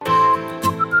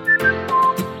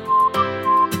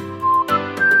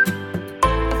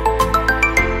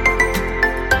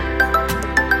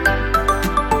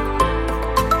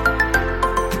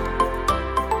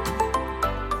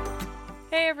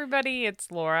it's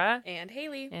Laura. And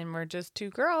Haley. And we're just two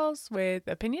girls with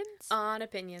opinions. On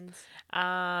opinions.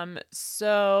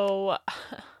 So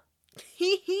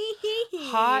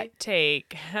hot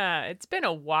take. It's been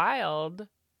a wild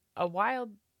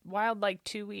like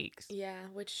 2 weeks. Yeah,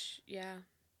 which,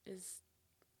 is...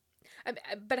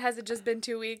 but has it just been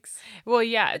 2 weeks? Well,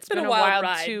 yeah, it's been a wild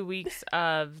ride. 2 weeks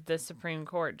of the Supreme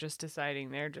Court just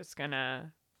deciding they're just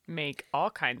gonna make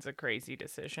all kinds of crazy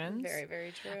decisions. Very,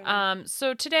 very true.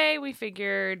 So today we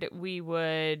figured we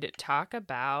would talk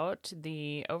about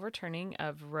the overturning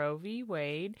of Roe v.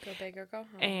 Wade. Go big or go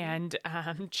home. And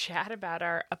chat about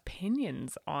our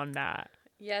opinions on that.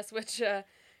 Yes, which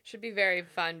should be very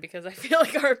fun because I feel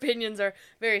like our opinions are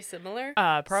very similar.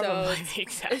 Probably so the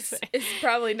exact same. It's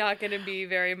probably not going to be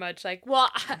very much like, well,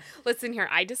 listen here,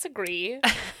 I disagree.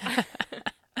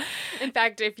 In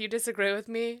fact, if you disagree with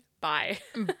me, bye.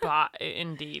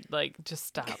 Indeed. Like, just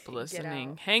stop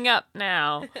listening. Hang up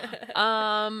now.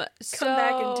 Come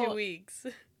back in 2 weeks.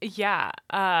 Yeah.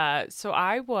 So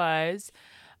I was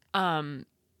on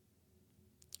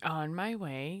my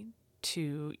way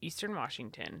to Eastern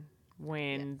Washington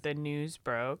when the news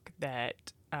broke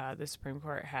that the Supreme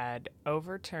Court had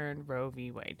overturned Roe v.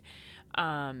 Wade.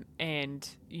 And,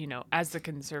 you know, as the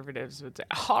conservatives would say,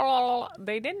 oh,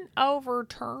 they didn't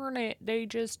overturn it. They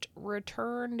just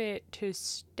returned it to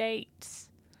states.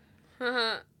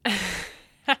 Oh,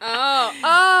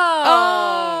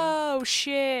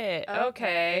 shit.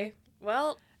 Okay.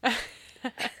 Well,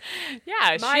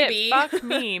 yeah, Maybe. Fuck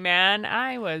me, man.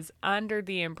 I was under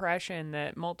the impression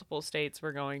that multiple states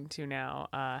were going to now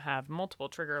have multiple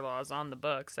trigger laws on the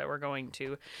books that were going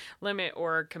to limit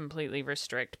or completely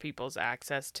restrict people's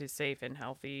access to safe and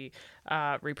healthy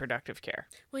reproductive care.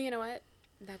 well, you know what?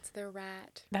 That's their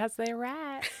right. That's their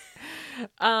right.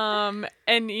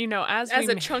 And you know, as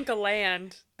a chunk of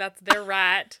land, that's their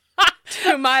right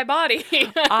to my body.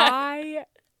 I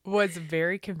was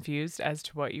very confused as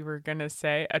to what you were gonna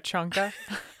say, a chunka,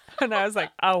 and I was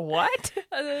like, a what?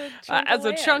 As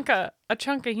a chunk of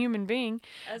human being,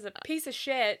 as a piece of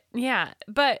shit. Yeah,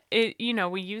 but it, you know,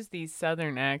 we use these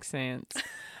southern accents,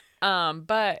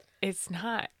 but it's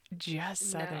not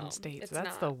just southern states.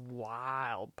 That's the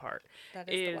wild part.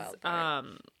 That is the wild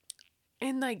part.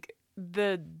 And like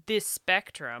this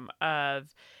spectrum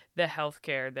of the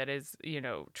healthcare that is, you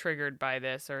know, triggered by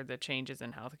this, or the changes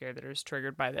in healthcare that is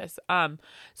triggered by this.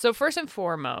 So first and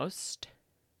foremost,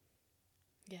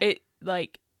 it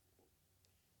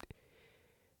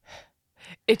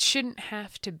shouldn't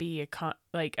have to be a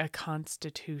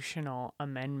constitutional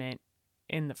amendment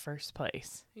in the first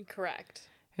place. Correct.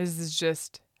 This is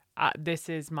just this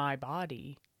is my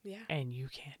body, and you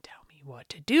can't tell me what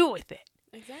to do with it.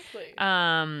 Exactly.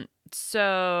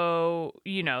 So,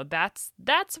 you know, that's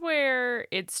where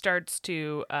it starts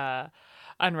to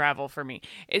unravel for me,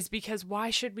 is because why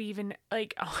should we even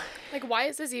like why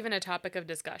is this even a topic of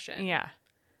discussion? Yeah.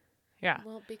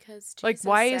 Well, because Jesus like,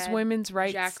 why is said, women's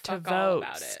rights to vote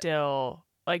still,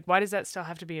 like, why does that still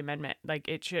have to be amendment? Like,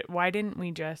 why didn't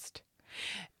we just,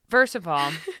 first of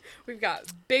all, we've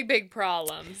got big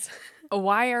problems.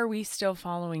 Why are we still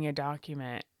following a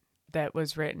document that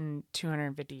was written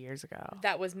 250 years ago?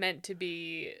 That was meant to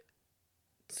be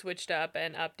switched up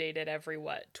and updated every,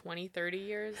 20, 30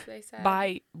 years, they said?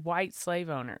 By white slave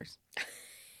owners.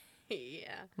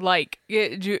 Yeah. Like,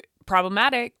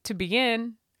 problematic to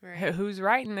begin. Right. Who's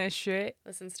writing this shit?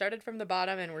 Listen, started from the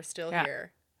bottom and we're still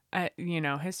here. You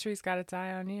know, history's got its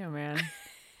eye on you, man.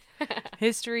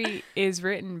 History is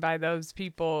written by those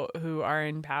people who are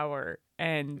in power.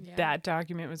 And that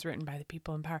document was written by the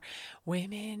people in power.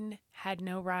 Women had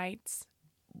no rights.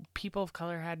 People of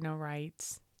color had no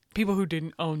rights. People who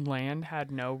didn't own land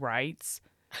had no rights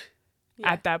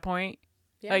at that point.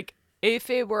 Yeah. Like,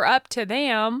 if it were up to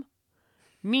them,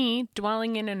 me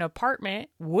dwelling in an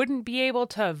apartment wouldn't be able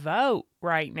to vote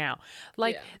right now.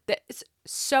 Like, that's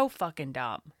so fucking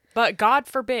dumb. But God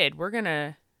forbid, we're going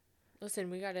to...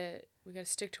 Listen, we gotta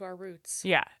stick to our roots.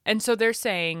 Yeah. And so they're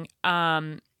saying...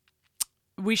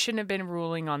 we shouldn't have been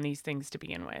ruling on these things to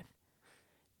begin with,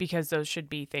 because those should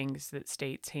be things that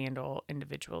states handle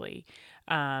individually.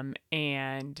 And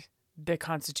the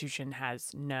Constitution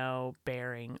has no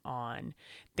bearing on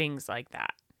things like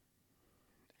that.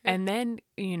 And then,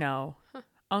 you know,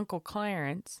 Uncle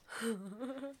Clarence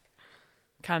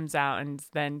comes out and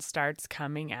then starts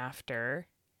coming after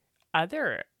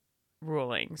other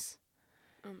rulings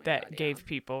that gave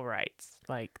people rights,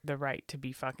 like the right to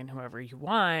be fucking whoever you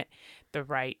want, the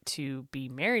right to be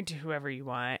married to whoever you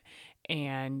want,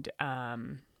 and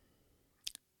the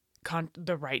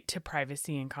right to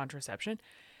privacy and contraception.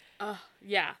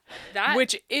 Yeah. That.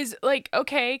 Which is like,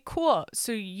 okay, cool.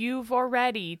 So you've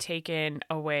already taken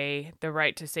away the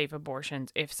right to safe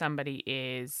abortions if somebody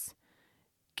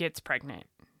gets pregnant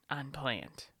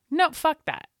unplanned. No, fuck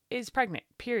that. Is pregnant,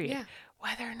 period. Yeah.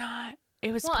 Whether or not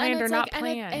it was planned or not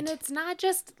planned. And it's not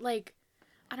just like,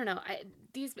 I don't know.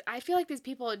 I feel like these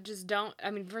people just don't,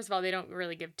 I mean, first of all, they don't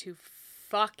really give two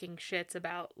fucking shits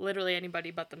about literally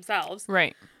anybody but themselves.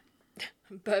 Right.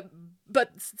 But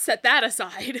set that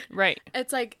aside. Right.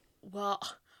 It's like, well,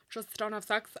 just don't have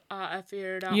sex if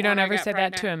you don't. You don't ever get say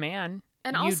pregnant. that to a man.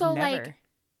 And You'd also, never. like,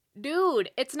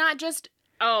 dude, it's not just,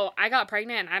 oh, I got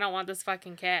pregnant and I don't want this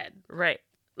fucking kid. Right.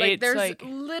 Like, It's there's like,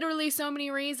 literally so many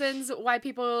reasons why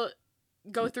people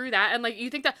go through that. And, like, you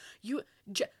think that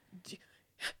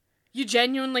you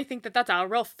genuinely think that that's a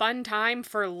real fun time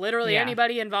for literally Yeah.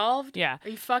 anybody involved? Yeah. Are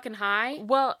you fucking high?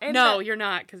 well, and No, you're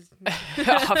not, because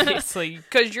obviously,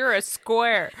 because you're a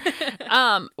square.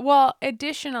 Well,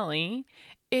 additionally,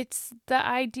 it's the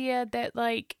idea that,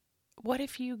 like, what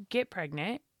if you get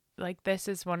pregnant? Like, this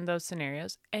is one of those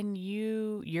scenarios, and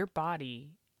your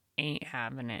body ain't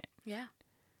having it. yeah,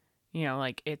 You know,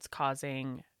 like, it's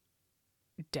causing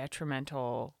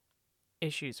detrimental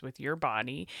issues with your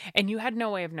body, and you had no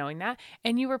way of knowing that,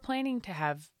 and you were planning to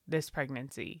have this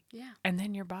pregnancy, yeah, and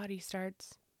then your body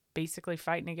starts basically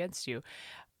fighting against you.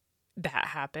 That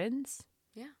happens,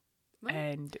 yeah. Well,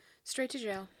 and straight to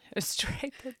jail.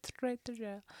 straight to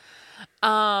jail.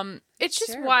 It's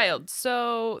just Terrible. wild.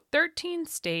 So 13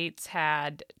 states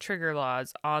had trigger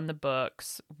laws on the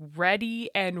books, ready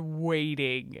and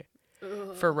waiting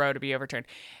for Roe to be overturned.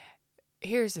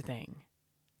 Here's the thing.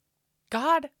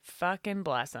 God fucking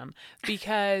bless them,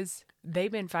 because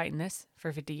they've been fighting this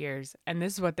for 50 years, and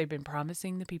this is what they've been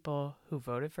promising the people who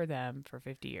voted for them for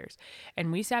 50 years.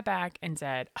 And we sat back and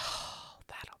said, oh,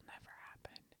 that'll never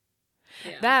happen.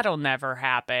 Yeah. That'll never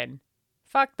happen.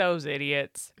 Fuck those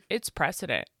idiots. It's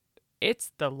precedent.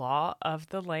 It's the law of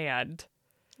the land.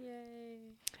 Yay.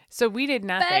 So we did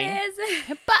nothing. But is it?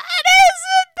 But is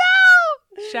it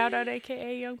though? Shout out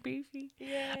AKA Young Beefy.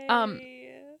 Yay.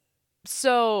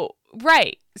 So,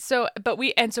 right. So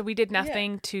we did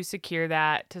nothing to secure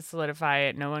that, to solidify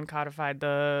it. No one codified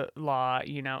the law,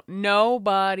 you know.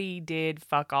 Nobody did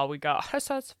fuck all. We go,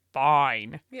 so it's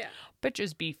fine. Yeah.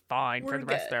 Bitches be fine for We're the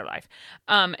rest of good. their life.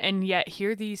 And yet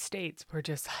here these states were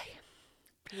just like,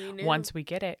 We knew. once we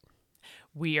get it,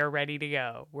 we are ready to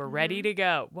go. We're ready to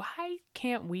go. Why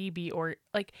can't we be, or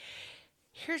like,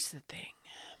 here's the thing.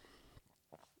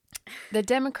 The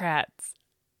Democrats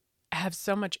have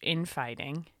so much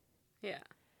infighting Yeah.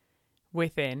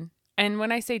 within. And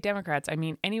when I say Democrats, I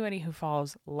mean anybody who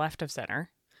falls left of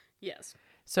center. Yes.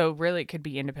 So really it could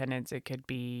be independents. It could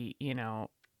be, you know,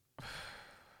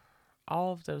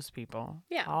 all of those people.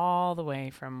 Yeah. All the way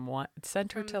from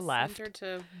center to left. Center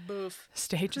to boof.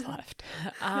 Stage left.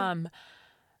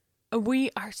 We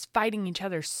are fighting each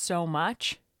other so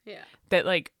much Yeah. that,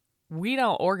 like, we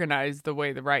don't organize the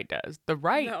way the right does. The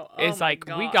right No. Oh is my like,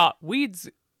 we God. got weeds.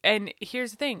 And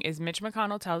here's the thing is Mitch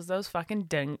McConnell tells those fucking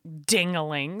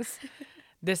dingalings,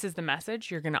 this is the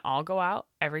message. You're going to all go out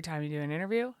every time you do an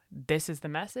interview. This is the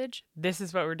message. This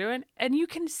is what we're doing. And you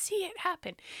can see it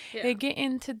happen. Yeah. They get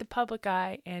into the public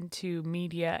eye and to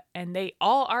media, and they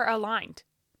all are aligned.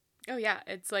 Oh yeah.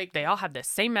 It's like They all have the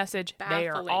same message. They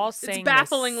are baffling. all saying it's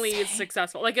bafflingly the same.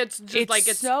 successful. Like it's just It's like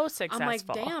it's so successful. I'm like,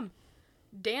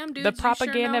 damn, dude. The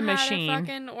propaganda you sure know machine. How to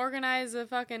fucking organize a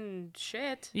fucking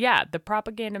shit. Yeah, the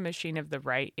propaganda machine of the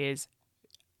right is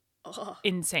Ugh.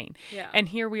 insane. Yeah. And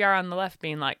here we are on the left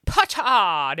being like,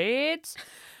 potatoes.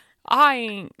 I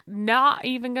ain't not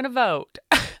even gonna vote.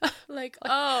 Like,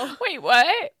 oh, Wait,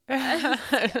 what?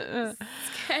 okay.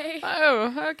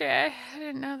 Oh, okay. I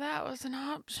didn't know that was an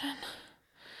option.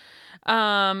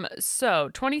 So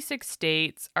 26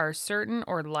 states are certain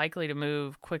or likely to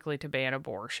move quickly to ban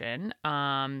abortion.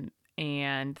 And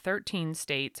 13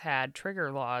 states had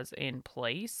trigger laws in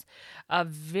place of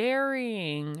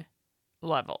varying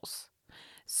levels.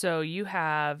 So you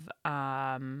have,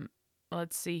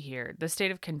 let's see here, the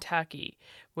state of Kentucky,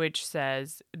 which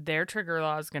says their trigger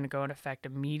law is going to go into effect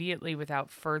immediately without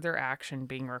further action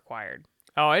being required.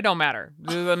 Oh, it don't matter.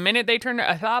 The minute they turn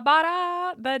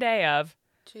the day of.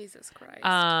 Jesus Christ.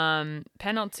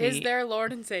 Penalty. Is their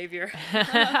Lord and Savior.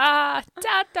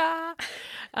 Da-da.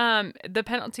 The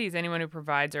penalty is anyone who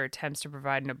provides or attempts to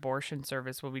provide an abortion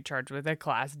service will be charged with a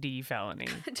Class D felony.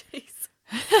 Jeez.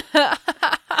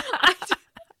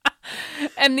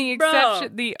 And the Bro,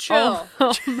 exception, the chill.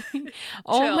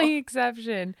 only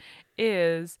exception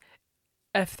is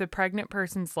if the pregnant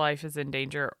person's life is in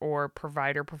danger or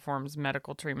provider performs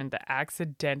medical treatment that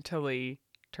accidentally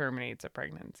terminates a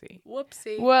pregnancy.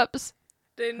 Whoopsie. Whoops.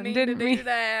 Didn't mean to do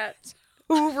that.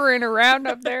 Hoovering around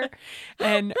up there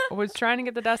and was trying to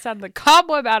get the dust out of the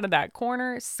cobweb out of that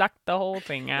corner, sucked the whole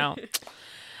thing out.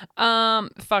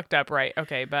 Fucked up, right?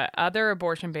 Okay, but other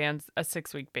abortion bans, a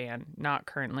 6-week ban, not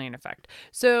currently in effect.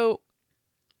 So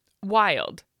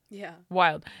wild. Yeah.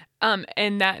 Wild.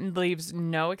 And that leaves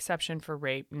no exception for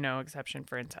rape, no exception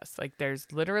for incest. Like there's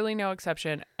literally no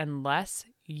exception unless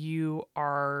you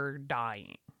are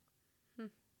dying.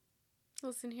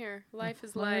 Listen here. Life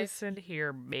is life. Listen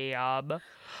here, babe.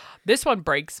 This one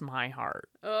breaks my heart.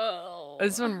 Oh.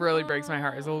 This one really breaks my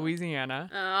heart. It's Louisiana.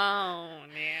 Oh,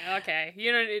 yeah. Okay.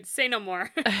 You don't say no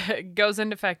more. Goes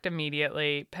into effect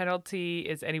immediately. Penalty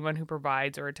is anyone who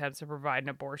provides or attempts to provide an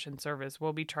abortion service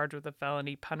will be charged with a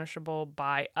felony punishable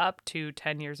by up to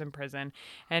 10 years in prison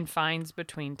and fines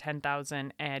between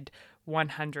 $10,000 and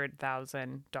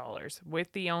 $100,000,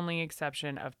 with the only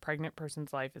exception of pregnant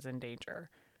person's life is in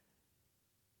danger.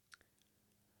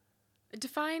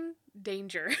 Define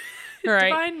danger.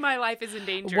 Right. Define my life is in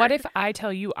danger. What if I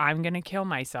tell you I'm going to kill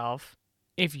myself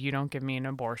if you don't give me an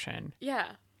abortion? Yeah.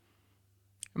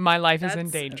 My life is in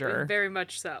danger. Very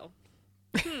much so.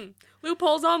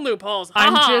 Loopholes on loopholes.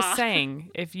 I'm just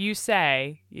saying, if you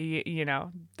say, you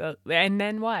know, and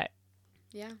then what?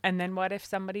 Yeah. And then what if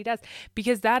somebody does?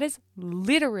 Because that is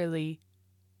literally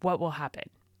what will happen.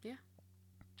 Yeah.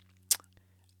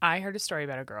 I heard a story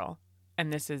about a girl,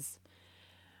 and this is,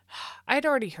 I'd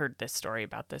already heard this story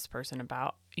about this person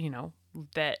about, you know,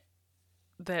 that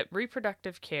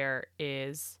reproductive care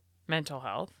is mental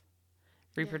health.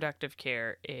 Reproductive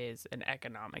care is an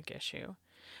economic issue.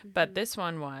 But this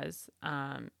one was,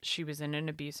 she was in an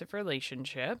abusive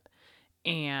relationship,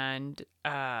 and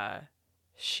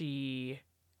she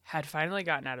had finally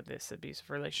gotten out of this abusive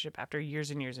relationship after years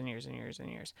and years and years and years and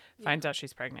years. Finds out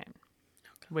she's pregnant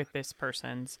with this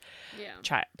person's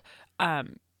child.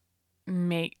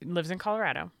 Lives in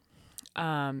Colorado.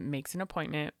 Makes an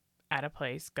appointment at a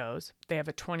place, goes. They have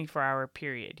a 24-hour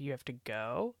period. You have to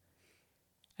go,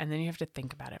 and then you have to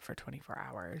think about it for 24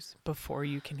 hours before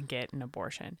you can get an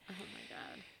abortion. Oh, my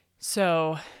God.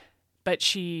 So, but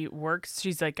she works,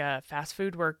 she's like a fast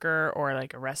food worker or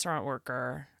like a restaurant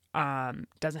worker,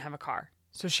 doesn't have a car.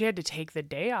 So she had to take the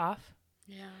day off.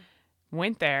 Yeah.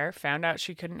 Went there, found out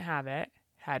she couldn't have it,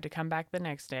 had to come back the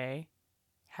next day,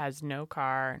 has no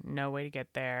car, no way to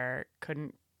get there,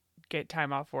 couldn't get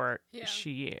time off work. Yeah.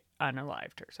 She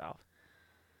unalived herself.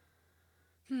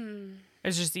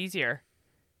 It's just easier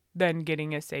than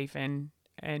getting a safe and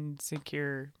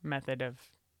secure method of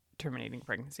terminating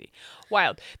pregnancy.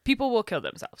 Wild. People will kill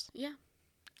themselves. Yeah.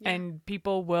 And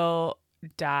people will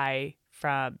die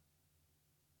from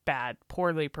bad,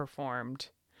 poorly performed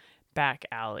back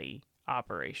alley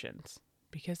operations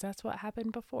because that's what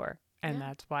happened before. And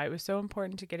that's why it was so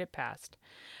important to get it passed.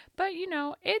 But, you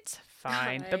know, it's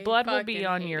fine. The blood will be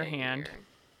on your hand.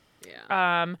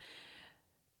 Yeah.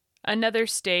 Another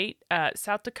state,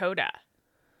 South Dakota,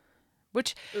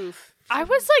 which Oof. I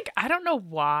was like, I don't know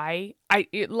why.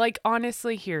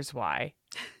 Honestly, here's why.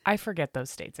 I forget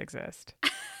those states exist.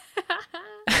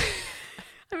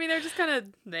 I mean, they're just kind of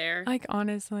there. Like,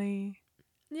 honestly.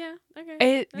 Yeah.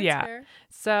 Okay. That's fair.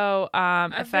 So,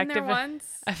 I've effective. been there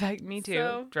once. Me too.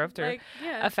 So, Drove through. like,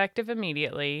 yeah. Effective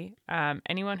immediately.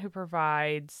 Anyone who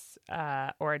provides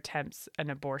or attempts an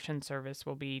abortion service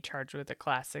will be charged with a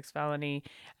Class 6 felony.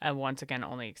 Once again,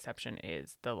 only exception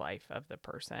is the life of the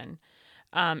person.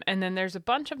 And then there's a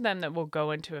bunch of them that will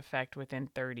go into effect within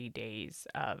 30 days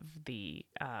of the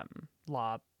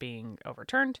law being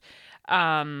overturned.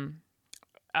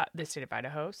 The state of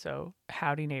Idaho, so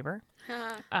howdy neighbor.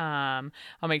 I'll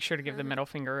make sure to give the middle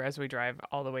finger as we drive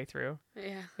all the way through.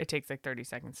 Yeah. It takes like 30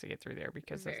 seconds to get through there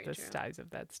because Very of the true. size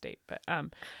of that state. But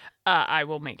I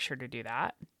will make sure to do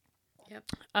that.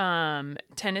 Yep.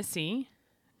 Tennessee,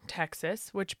 Texas,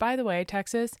 which by the way,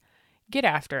 Texas, get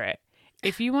after it.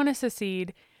 If you want to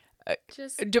secede,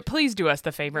 please do us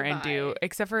the favor and do,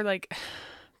 except for like,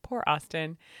 poor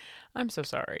Austin. I'm so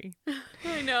sorry.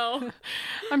 I know.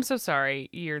 I'm so sorry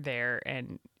you're there,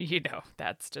 and you know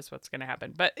that's just what's going to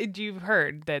happen. But you've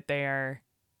heard that their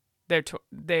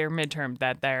midterm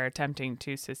that they're attempting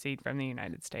to secede from the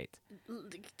United States.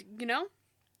 You know,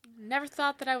 never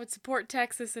thought that I would support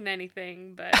Texas in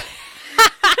anything, but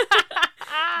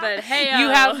but hey, you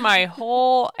have my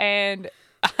whole and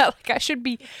like I should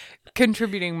be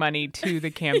contributing money to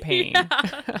the campaign.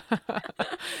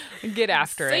 Get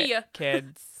after it, See ya.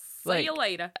 kids. See you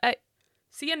later.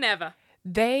 See you never.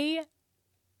 They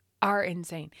are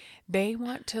insane. They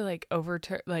want to like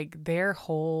overturn, like their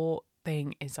whole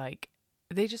thing is like,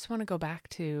 they just want to go back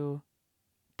to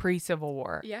Pre-Civil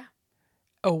War. Yeah.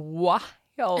 A wild.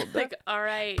 Like, all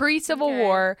right. Pre-Civil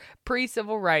War,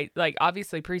 pre-Civil rights, like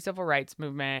obviously pre-Civil rights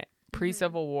movement,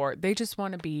 pre-Civil War. They just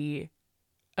want to be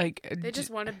like. They just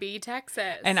want to be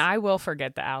Texas. And I will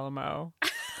forget the Alamo.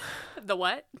 The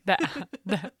what? The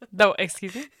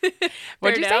excuse me.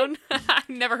 What'd you say? I've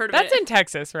never heard of That's it. in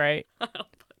Texas, right?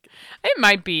 It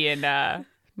might be in.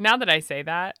 Now that I say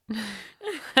that,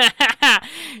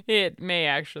 it may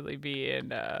actually be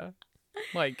in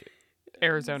like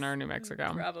Arizona or New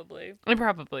Mexico. Probably. It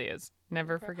probably is.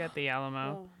 Never forget the Alamo.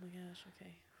 Oh my gosh.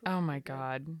 Okay. Oh my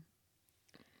God.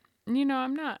 You know,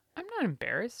 I'm not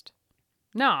embarrassed.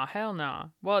 No, hell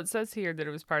no. Well, it says here that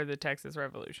it was part of the Texas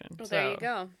Revolution. Well, so. there you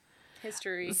go.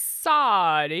 History.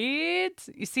 Sod it.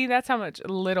 You see, that's how much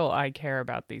little I care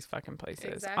about these fucking places.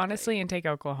 Exactly. Honestly, and take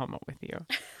Oklahoma with you.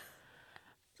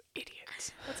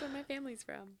 Idiots. That's where my family's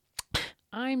from.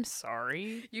 I'm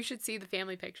sorry. You should see the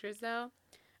family pictures though.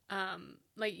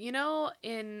 Like, you know,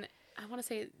 in, I want to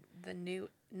say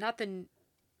not the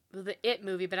It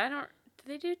movie, but I don't, did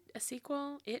they do a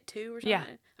sequel? It 2 or something? Yeah.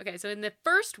 Okay, so in the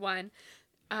first one,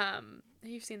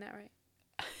 you've seen that, right?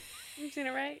 You've seen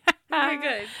it, right?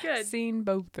 Okay, good. Seen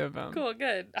both of them. Cool,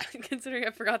 good. Considering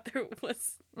I forgot there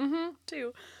was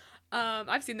 2.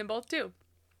 I've seen them both too.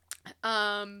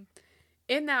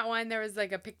 In that one, there was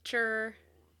like a picture,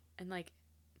 and like,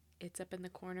 it's up in the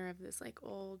corner of this like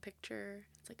old picture.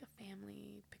 It's like a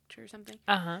family picture or something.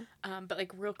 But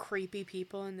like real creepy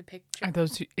people in the picture.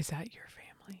 Is that your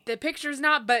family? The picture's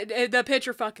not, but the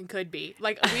picture fucking could be.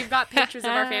 Like, we've got pictures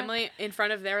of our family in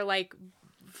front of their like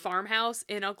farmhouse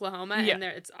in Oklahoma, and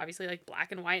it's obviously like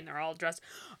black and white, and they're all dressed.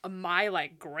 My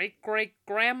like great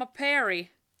grandma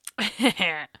Perry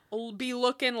will be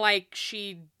looking like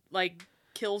she like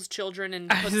kills children and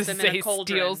puts them in a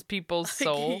cauldron. Steals people's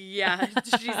soul. Yeah,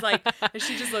 she's like,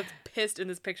 she just looks pissed in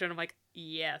this picture, and I'm like,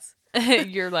 yes.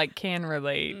 You're like, can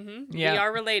relate. Yeah, we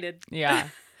are related. Yeah.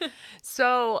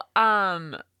 So,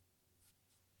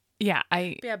 yeah,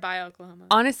 bye Oklahoma.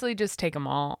 Honestly, just take them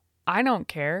all. I don't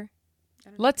care.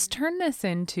 Let's turn this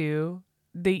into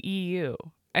the EU,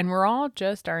 and we're all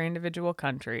just our individual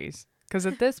countries. Because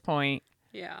at this point,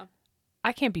 yeah,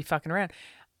 I can't be fucking around.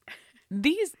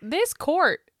 This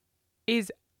court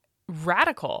is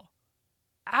radical,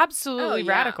 absolutely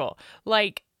radical.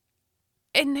 Like,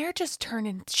 and they're just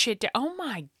turning shit down. Oh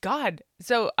my God!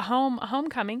 So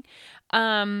homecoming,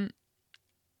 that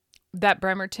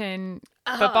Bremerton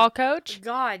football coach.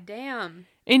 God damn.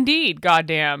 Indeed,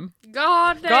 goddamn.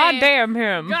 Goddamn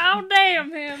him.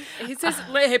 Goddamn him. He says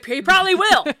he probably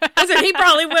will. I said he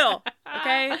probably will.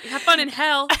 Okay, have fun in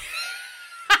hell.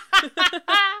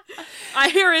 I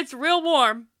hear it's real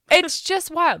warm. It's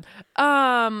just wild.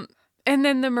 And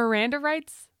then the Miranda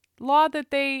rights law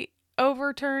that they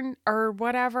overturned or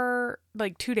whatever,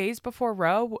 like 2 days before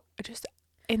Roe, just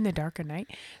in the dark of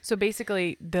night. So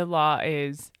basically, the law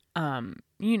is,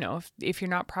 you know, if you're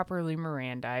not properly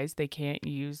Mirandized, they can't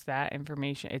use that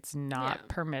information. It's not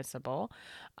permissible.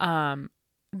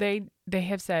 They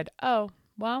have said, oh,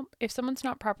 well, if someone's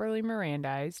not properly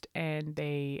Mirandized and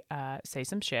they say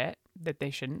some shit that they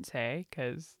shouldn't say,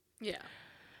 because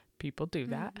people do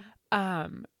that,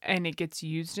 and it gets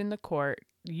used in the court,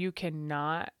 you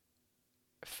cannot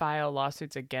file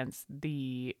lawsuits against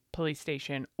the police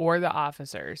station or the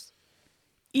officers,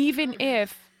 even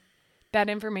if that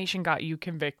information got you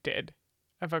convicted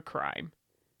of a crime.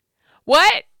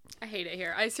 What? I hate it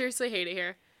here. I seriously hate it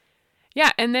here.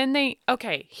 Yeah, and then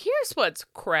here's what's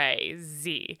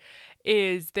crazy,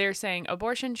 is they're saying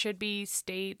abortion should be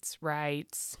states'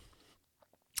 rights.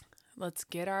 Let's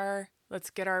get our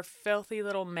filthy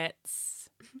little mitts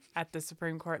at the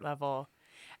Supreme Court level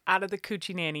out of the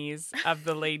coochie nannies of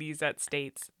the ladies at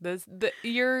states.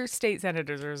 Your state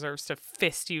senator deserves to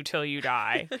fist you till you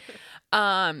die.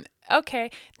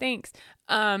 Okay, thanks.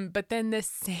 But then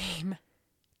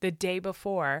the day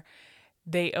before,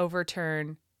 they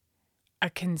overturn a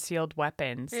concealed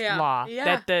weapons law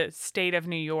that the state of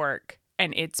New York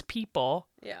and its people,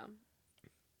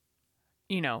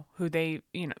 you know, who they,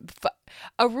 you know,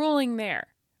 a ruling there.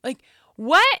 Like,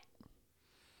 what?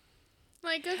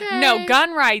 Like, okay. No,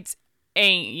 gun rights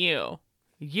ain't you.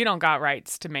 You don't got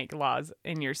rights to make laws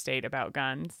in your state about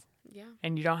guns. Yeah.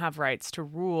 And you don't have rights to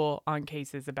rule on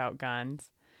cases about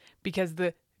guns because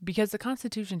the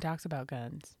Constitution talks about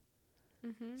guns.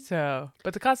 Mm-hmm. So,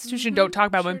 but the Constitution don't talk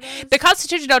about women. The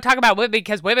Constitution don't talk about women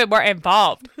because women were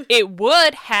involved. It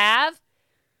would have.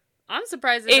 I'm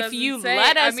surprised if you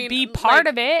let us be part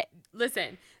of it.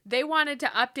 Listen, they wanted to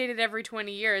update it every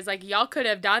 20 years. Like, y'all could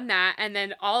have done that, and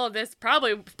then all of this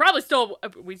probably still,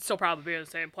 we'd still probably be in the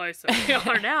same place that we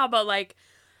are now. But like,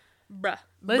 Bruh.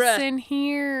 Listen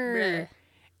here,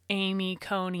 Amy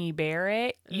Coney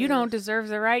Barrett. You don't deserve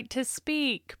the right to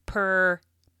speak per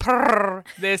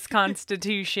this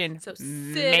Constitution, So sit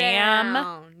ma'am.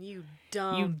 down, you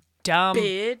dumb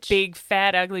bitch. Big,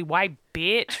 fat, ugly, white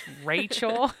bitch,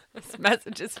 Rachel. This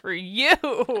message is for you.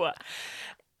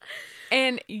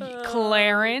 And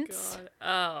Clarence.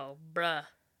 Oh, bruh.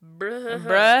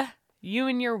 Bruh, you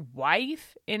and your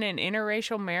wife in an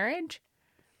interracial marriage?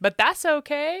 But that's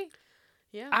okay.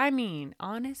 Yeah. I mean,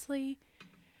 honestly,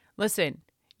 listen,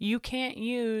 you can't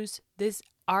use this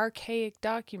archaic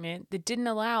document that didn't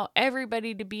allow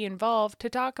everybody to be involved to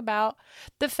talk about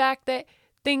the fact that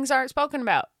things aren't spoken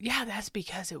about. Yeah, that's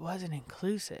because it wasn't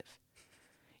inclusive.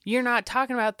 You're not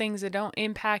talking about things that don't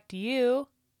impact you.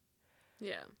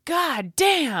 Yeah. God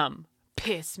damn.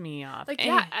 Piss me off. Like,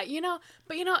 yeah,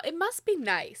 but it must be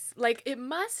nice. Like, it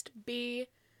must be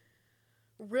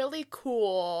really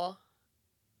cool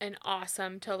and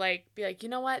awesome to, like, be like, you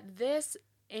know what? This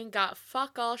ain't got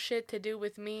fuck all shit to do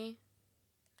with me.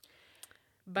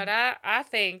 But I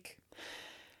think... ...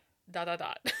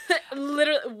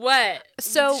 Literally, what?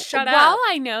 So, Shut while up.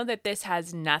 I know that this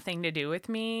has nothing to do with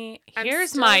me, I'm here's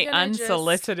still my gonna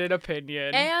unsolicited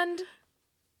opinion. And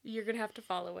you're gonna have to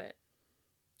follow it.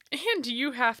 And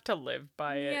you have to live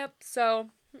by it. Yep. So,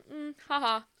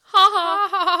 haha.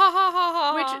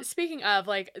 Which, speaking of,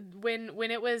 like, when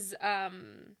it was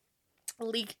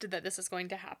leaked that this was going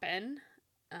to happen,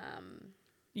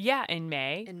 Yeah, in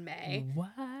May.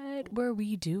 What were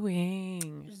we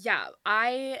doing? Yeah,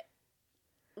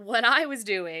 what I was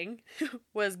doing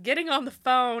was getting on the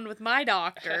phone with my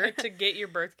doctor To get your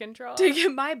birth control? to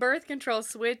get my birth control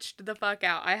switched the fuck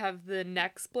out. I have the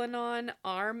Nexplanon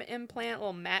arm implant,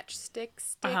 little matchstick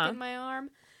stick in my arm.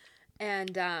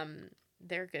 And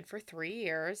they're good for 3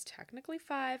 years. Technically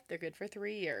 5. They're good for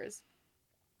 3 years.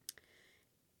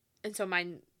 And so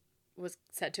mine was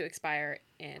set to expire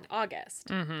in August.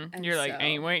 Mm-hmm. And You're like, so I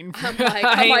ain't waiting for, I'm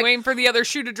like, waiting for the other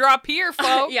shoe to drop here,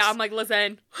 folks. Yeah, I'm like,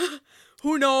 listen,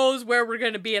 who knows where we're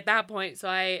going to be at that point. So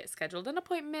I scheduled an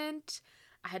appointment.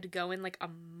 I had to go in like a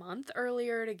month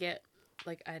earlier to get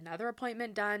like another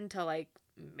appointment done to like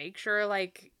make sure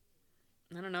like,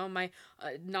 I don't know, my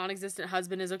non-existent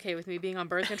husband is okay with me being on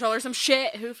birth control or some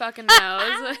shit. Who fucking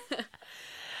knows?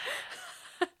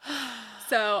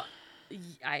 So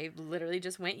I literally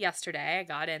just went yesterday. I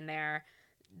got in there.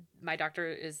 My doctor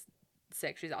is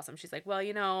sick. She's awesome. She's like, well,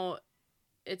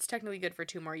 it's technically good for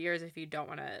 2 more years if you don't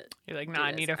want to. You're like, no,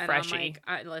 I need a freshie.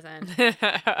 I'm like, listen,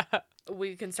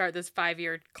 we can start this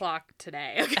 5-year clock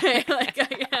today. Okay. Like,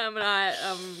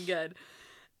 I'm good.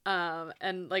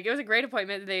 And like, it was a great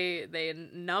appointment. They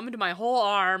numbed my whole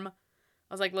arm.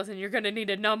 I was like, listen, you're going to need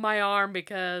to numb my arm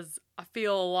because I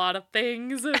feel a lot of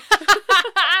things.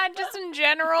 Just in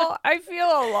general, I feel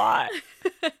a lot.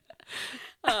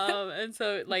 And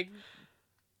so like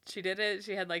she did it.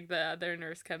 She had like the other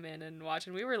nurse come in and watch,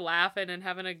 and we were laughing and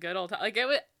having a good old time. Like it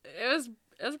was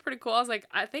pretty cool. I was like,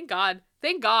 thank God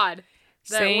that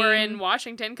we're in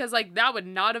Washington, because like that would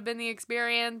not have been the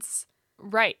experience.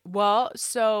 Right. Well,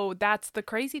 so that's the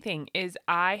crazy thing is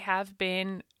I have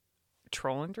been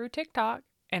trolling through TikTok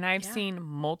and I've seen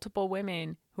multiple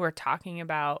women who are talking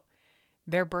about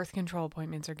their birth control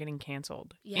appointments are getting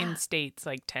canceled in states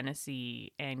like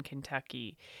Tennessee and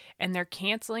Kentucky, and they're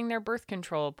canceling their birth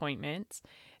control appointments.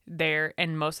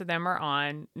 And most of them are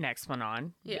on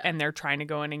Nexplanon, and they're trying to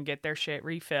go in and get their shit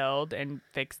refilled and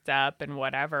fixed up and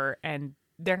whatever, and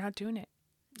they're not doing it.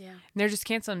 Yeah, and they're just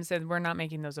canceling and said we're not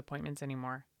making those appointments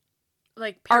anymore.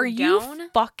 Like, are you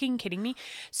fucking kidding me?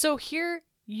 So here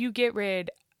you get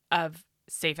rid of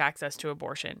safe access to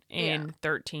abortion in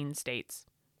 13 states.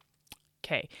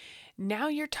 Okay, now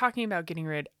you're talking about getting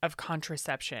rid of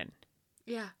contraception.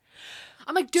 Yeah.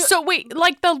 I'm like, dude. So wait,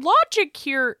 like the logic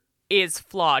here is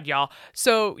flawed, y'all.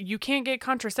 So you can't get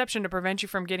contraception to prevent you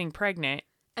from getting pregnant.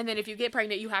 And then if you get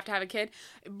pregnant, you have to have a kid.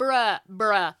 Bruh.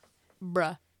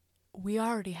 We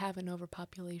already have an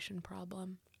overpopulation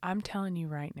problem. I'm telling you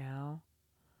right now,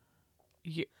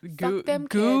 them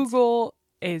Google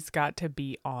has got to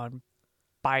be on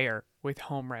fire with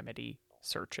home remedy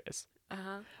searches.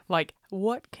 Like,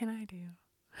 what can I do?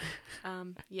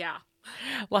 Yeah.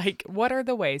 Like, what are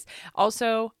the ways?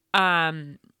 Also,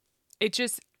 it's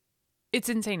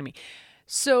insane to me.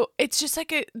 So it's just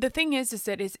like the thing is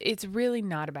that it's really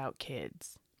not about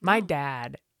kids. My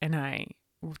dad and I,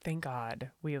 thank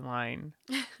God we align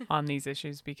on these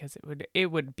issues, because it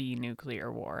would be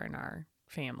nuclear war in our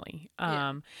family.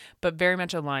 But very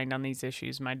much aligned on these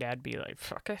issues. My dad'd be like,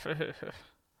 fuck it.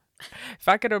 If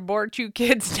I could abort you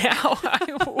kids now,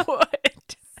 I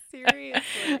would. Seriously.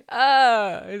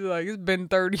 It's like, it's been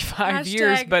 35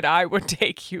 years, but I would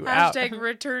take you out. Hashtag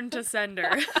return to sender.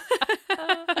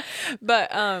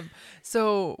 But,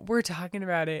 so we're talking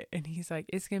about it, and he's like,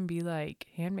 it's going to be like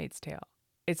Handmaid's Tale.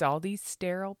 It's all these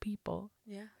sterile people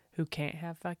who can't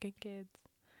have fucking kids.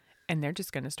 And they're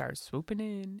just going to start swooping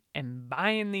in and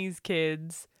buying these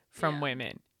kids from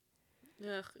women.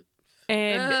 Ugh.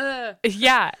 And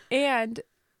yeah. And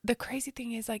the crazy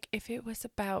thing is, like, if it was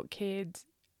about kids,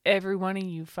 every one of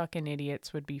you fucking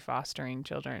idiots would be fostering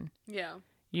children. Yeah.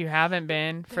 You haven't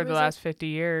been for the last 50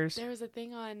 years. There was a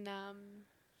thing on,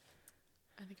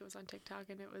 I think it was on TikTok,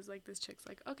 and it was like, this chick's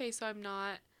like, okay, so I'm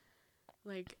not,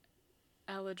 like,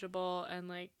 eligible, and,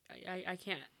 like, I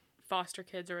can't foster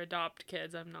kids or adopt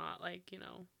kids. I'm not, like, you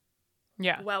know,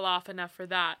 well off enough for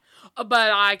that.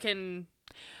 But I can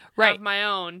have my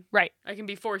own. Right. I can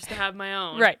be forced to have my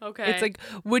own. Right. Okay. It's like,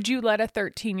 would you let a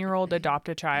 13-year-old adopt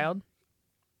a child?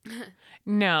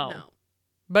 No.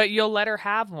 But you'll let her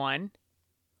have one.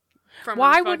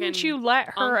 Why wouldn't you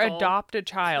let her adopt a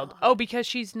child? Oh, because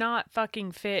she's not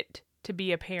fucking fit to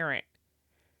be a parent.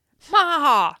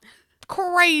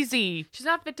 Crazy. She's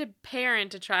not fit to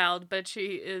parent a child, but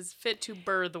she is fit to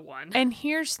birth one. And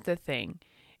here's the thing,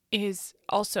 is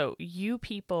also, you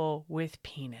people with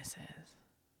penises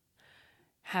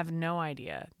have no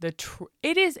idea.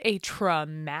 It is a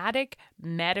traumatic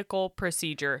medical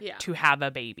procedure to have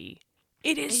a baby.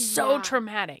 It is so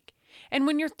traumatic. And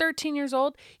when you're 13 years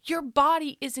old, your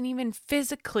body isn't even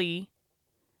physically,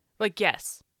 like,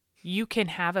 yes, you can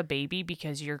have a baby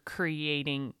because you're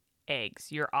creating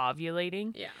eggs, you're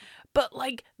ovulating. Yeah. But,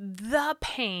 like, the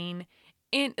pain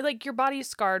in, like, your body is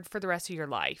scarred for the rest of your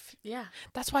life. Yeah.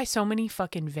 That's why so many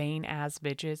fucking vain ass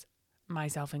bitches,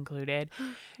 myself included,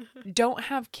 don't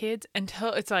have kids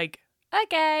until it's like,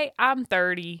 okay, I'm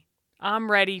 30. I'm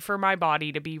ready for my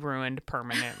body to be ruined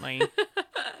permanently.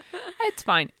 It's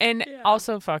fine. And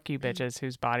also, fuck you bitches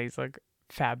whose bodies look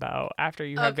fabo after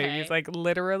you have babies. Like,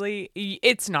 literally,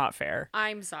 it's not fair.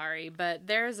 I'm sorry, but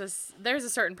there's a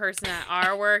certain person at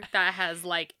our work that has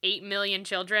like 8 million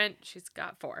children. She's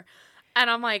got 4. And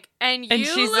I'm like, and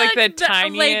she's like the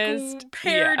tiniest, like,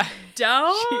 pared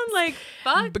down, like,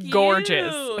 fuck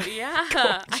gorgeous. you. Yeah.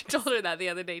 Gorgeous. I told her that the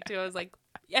other day too. I was like,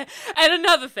 yeah. And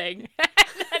another thing.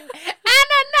 and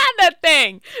another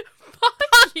thing.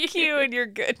 Fuck you and your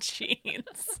good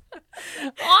genes.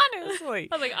 Honestly.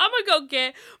 I was like, I'm gonna go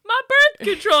get my birth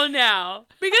control now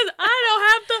because I don't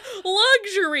have the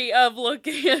luxury of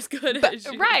looking as good as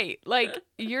you. Right. Like,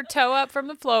 your toe up from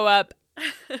the flow up.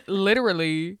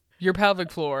 Literally, your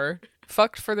pelvic floor.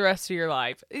 Fucked for the rest of your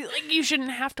life. Like, you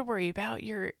shouldn't have to worry about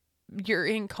your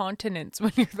incontinence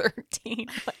when you're 13.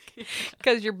 Like,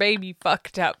 because your baby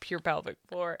fucked up your pelvic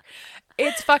floor.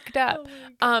 It's fucked up.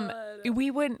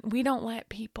 We don't let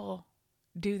people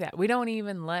do that. We don't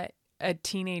even let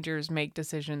teenagers make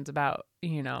decisions about,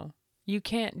 you know, you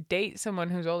can't date someone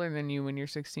who's older than you when you're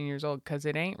 16 years old because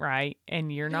it ain't right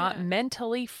and you're not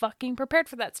mentally fucking prepared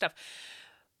for that stuff.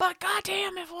 But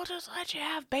goddamn, if we'll just let you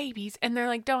have babies, and they're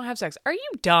like, don't have sex. Are you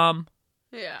dumb?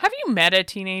 Yeah. Have you met a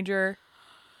teenager?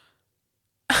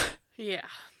 Yeah.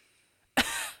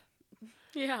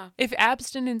 Yeah. If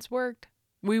abstinence worked,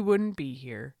 we wouldn't be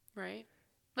here. Right.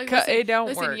 Like, it don't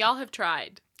work. Listen, y'all have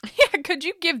tried. Yeah, could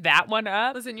you give that one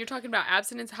up? Listen, you're talking about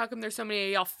abstinence. How come there's so many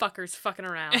of y'all fuckers fucking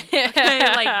around? Okay?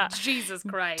 Like, Jesus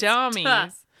Christ. Dummies.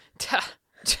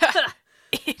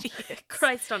 Idiots.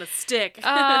 Christ on a stick. So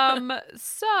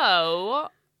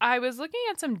I was looking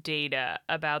at some data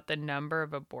about the number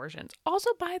of abortions. Also,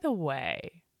 by the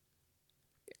way,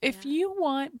 if you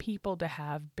want people to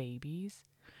have babies,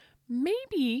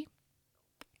 maybe,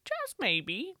 just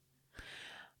maybe,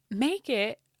 make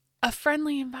it a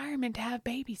friendly environment to have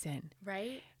babies in.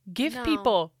 Right? Give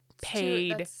people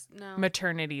paid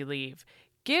maternity leave.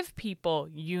 Give people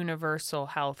universal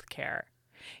health care.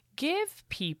 Give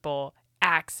people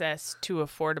access to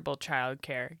affordable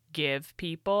childcare. Give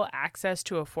people access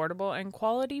to affordable and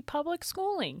quality public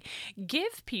schooling.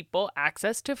 Give people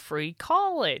access to free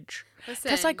college.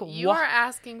 Listen, like, you are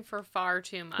asking for far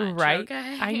too much, right?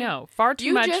 Okay? I know, far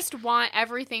too much. You just want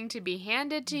everything to be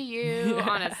handed to you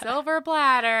on a silver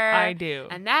platter. I do.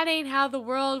 And that ain't how the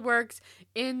world works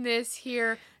in this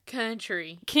here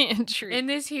country. In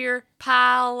this here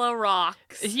pile of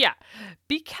rocks. Yeah,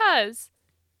 because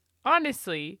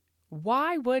honestly,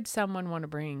 why would someone want to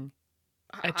bring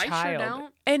a child? I sure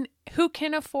don't. And who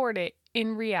can afford it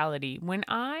in reality? When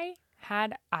I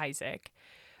had Isaac,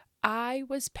 I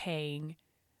was paying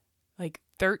like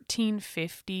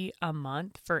 $13.50 a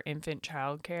month for infant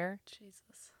childcare.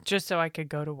 Jesus. Just so I could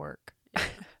go to work. Yeah.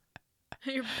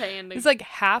 You're paying to... It's like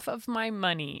half of my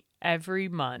money every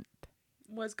month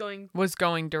was going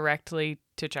directly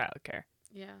to childcare.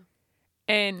 Yeah.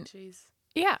 And jeez.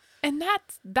 Yeah, and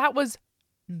that was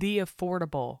the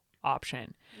affordable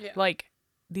option. Yeah. Like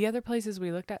the other places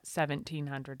we looked at,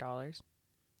 $1,700.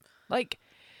 Like,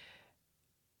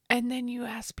 and then you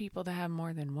ask people to have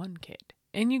more than one kid.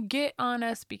 And you get on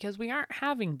us because we aren't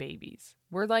having babies.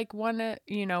 We're like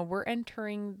we're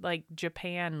entering like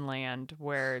Japan land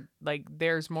where like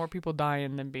there's more people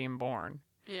dying than being born.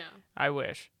 Yeah. I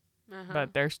wish. Uh-huh.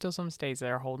 But there's still some states that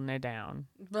are holding it down.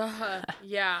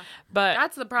 Yeah. But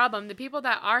that's the problem. The people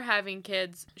that are having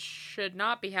kids should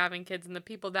not be having kids, and the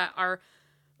people that are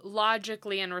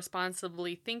logically and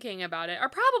responsibly thinking about it are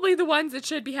probably the ones that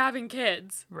should be having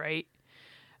kids. Right.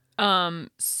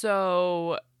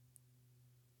 So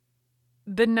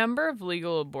the number of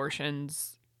legal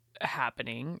abortions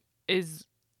happening is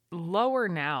lower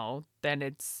now than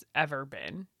it's ever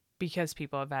been because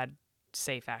people have had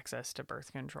safe access to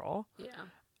birth control. Yeah.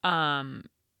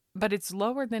 But it's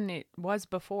lower than it was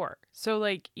before. So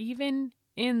like even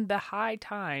in the high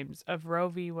times of Roe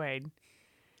v. Wade,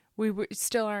 we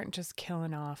still aren't just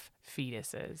killing off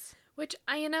fetuses. Which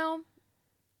I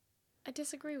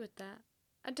disagree with that.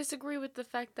 I disagree with the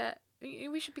fact that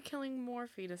we should be killing more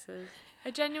fetuses.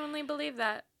 I genuinely believe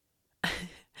that.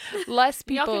 Less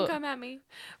people. Y'all can come at me.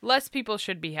 Less people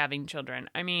should be having children.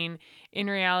 I mean, in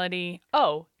reality.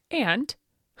 And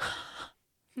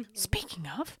speaking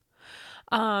of,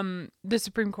 the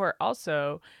Supreme Court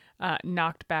also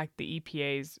knocked back the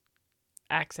EPA's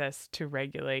access to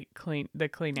regulate the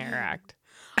Clean Air Act.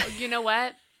 You know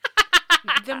what?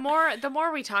 The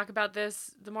more we talk about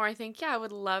this, the more I think, I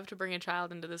would love to bring a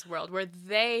child into this world where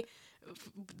there's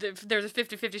a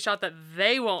 50-50 shot that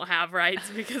they won't have rights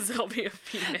because they'll be a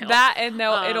female. That and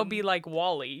it'll be like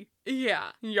WALL-E.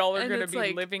 Yeah. Y'all are going to be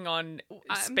like, living on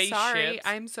spaceships.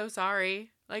 I'm so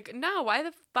sorry. Like, no, why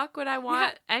the fuck would I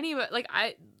want like,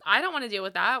 I don't want to deal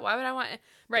with that. Why would I want...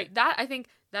 Right. That, I think...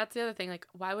 That's the other thing. Like,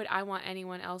 why would I want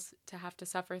anyone else to have to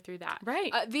suffer through that?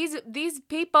 Right. These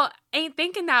people ain't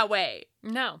thinking that way.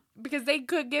 No. Because they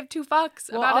could give two fucks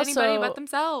about anybody but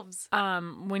themselves.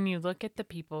 When you look at the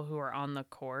people who are on the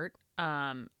court,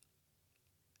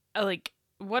 like,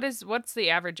 what's the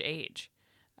average age?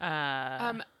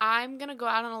 I'm going to go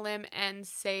out on a limb and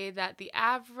say that the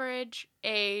average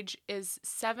age is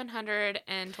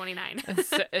 729.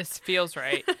 It feels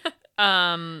right.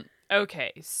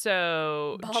 Okay,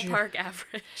 so... Ballpark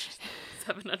average,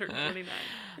 729.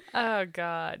 Oh,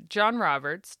 God. John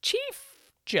Roberts, Chief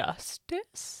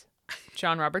Justice.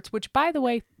 John Roberts, which, by the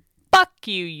way, fuck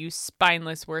you, you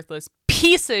spineless, worthless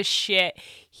piece of shit.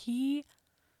 He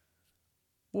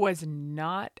was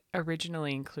not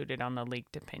originally included on the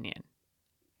leaked opinion.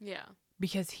 Yeah.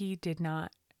 Because he did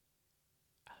not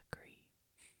agree.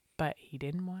 But he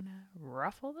didn't want to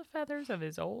ruffle the feathers of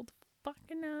his old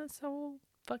fucking asshole.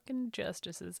 Fucking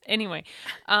justices. Anyway,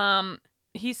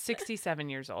 he's 67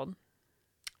 years old.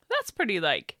 That's pretty,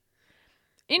 like,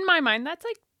 in my mind, that's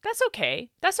okay.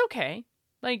 That's okay.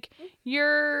 Like,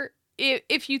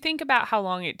 if you think about how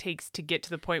long it takes to get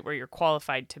to the point where you're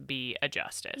qualified to be a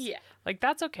justice. Yeah. Like,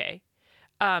 that's okay.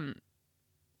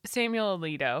 Samuel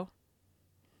Alito.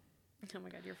 Oh my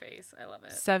God, your face. I love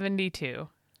it. 72.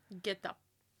 Get the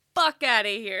fuck out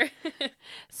of here.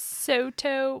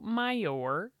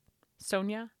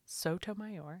 Sonia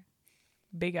Sotomayor.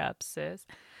 Big up, sis.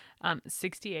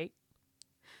 68.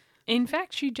 In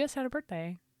fact, she just had a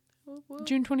birthday.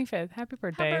 June 25th. Happy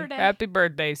birthday. Happy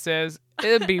birthday, sis.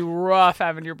 It'd be rough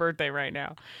having your birthday right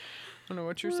now. I don't know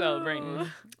what you're celebrating.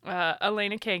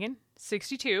 Elena Kagan,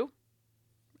 62.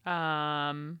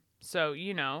 So,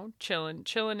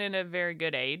 chilling in a very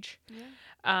good age.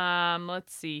 Yeah.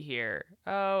 Let's see here.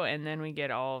 Oh, and then we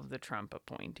get all of the Trump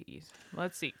appointees.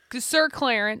 Let's see. Sir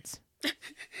Clarence.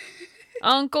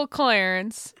 Uncle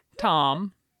Clarence.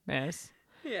 Tom. Yes.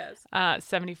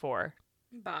 74.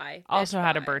 Bye. Also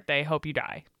had a birthday. Hope you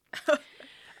die. Hope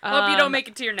you don't make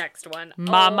it to your next one.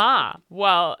 Mama. Oh.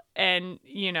 Well, and,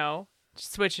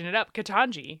 switching it up,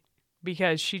 Ketanji,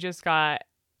 because she just got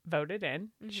voted in.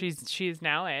 Mm-hmm. She is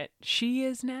now it.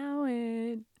 She's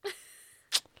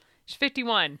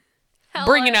 51.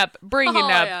 Bringing up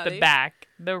the back,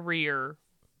 the rear.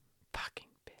 Fucking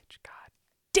bitch. God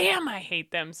damn, I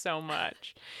hate them so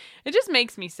much. It just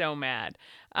makes me so mad.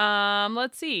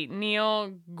 Let's see.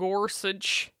 Neil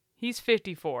Gorsuch. He's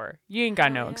 54. You ain't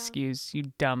got no excuse,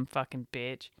 you dumb fucking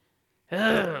bitch. Ugh.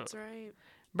 That's right.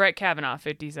 Brett Kavanaugh,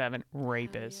 57.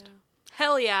 Rapist.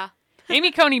 Hell yeah.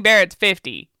 Amy Coney Barrett's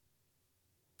 50.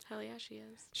 Hell yeah, she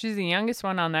is. She's the youngest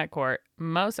one on that court.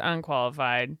 Most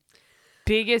unqualified.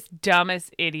 biggest,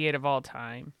 dumbest idiot of all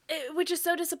time. Which is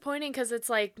so disappointing because it's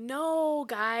like, no,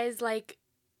 guys, like,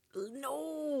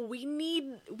 no, we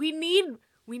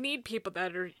need people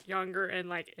that are younger and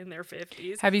like in their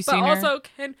 50s. Have you seen her?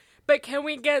 But can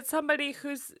we get somebody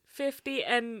who's 50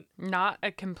 and not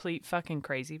a complete fucking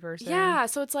crazy person? Yeah,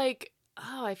 so it's like,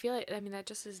 oh, I feel like, I mean, that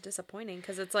just is disappointing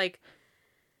because it's like,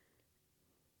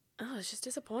 oh, it's just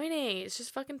disappointing. It's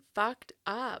just fucking fucked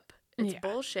up. It's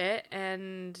bullshit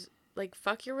and like,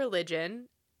 fuck your religion.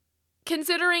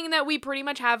 Considering that we pretty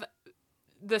much have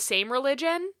the same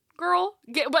religion, girl,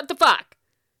 what the fuck?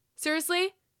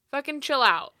 Seriously? Fucking chill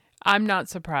out. I'm not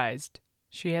surprised.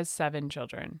 She has 7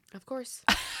 children. Of course.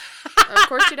 Of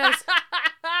course she does.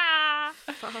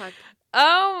 Fuck.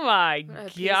 Oh my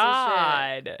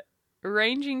God.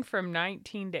 Ranging from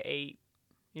 19 to 8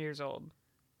 years old.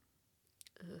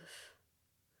 Ugh.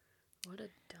 What a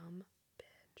dumb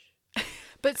bitch.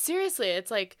 But seriously, it's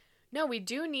like, no, we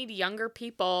do need younger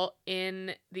people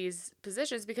in these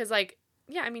positions because, like,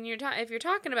 yeah, I mean, if you're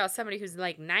talking about somebody who's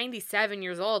like 97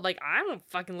 years old, like, I don't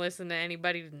fucking listen to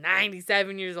anybody who's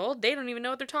 97 years old. They don't even know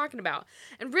what they're talking about.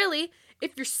 And really,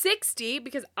 if you're 60,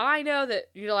 because I know that,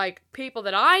 you know, like, people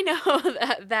that I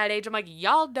know that age, I'm like,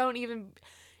 y'all don't even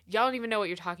know what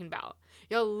you're talking about.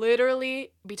 You'll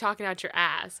literally be talking out your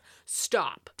ass.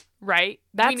 Stop. Right?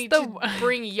 We need to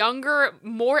bring younger,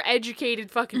 more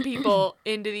educated fucking people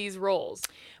into these roles.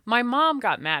 My mom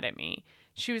got mad at me.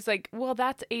 She was like, well,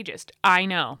 that's ageist. I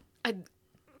know.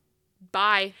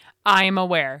 Bye. I am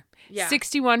aware. Yeah.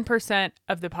 61%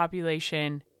 of the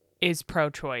population is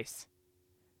pro-choice.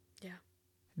 Yeah.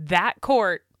 That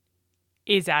court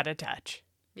is out of touch.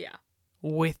 Yeah.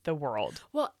 With the world.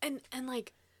 Well, and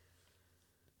like,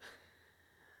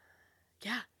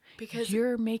 yeah. Because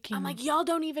I'm like, y'all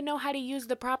don't even know how to use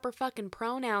the proper fucking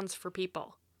pronouns for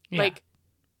people. Yeah. Like,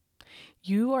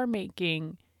 you are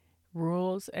making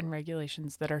rules and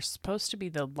regulations that are supposed to be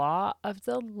the law of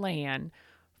the land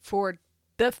for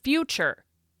the future.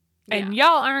 And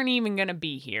y'all aren't even going to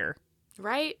be here.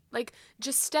 Right? Like,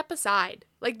 just step aside.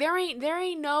 Like, there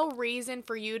ain't no reason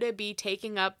for you to be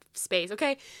taking up space.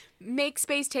 Okay? Make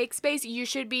space, take space. You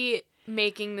should be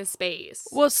making the space.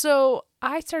 Well, so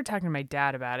I started talking to my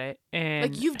dad about it,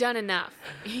 and like, you've done enough.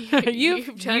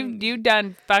 you've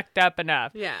done fucked up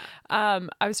enough. Yeah.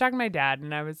 I was talking to my dad,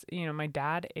 and I was, you know, my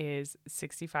dad is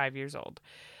 65 years old.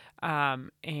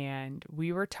 And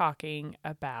we were talking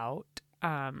about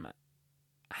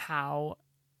how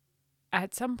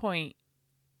at some point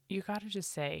you got to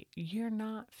just say you're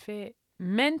not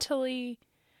mentally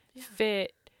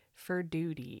fit for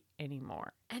duty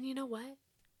anymore. And you know what?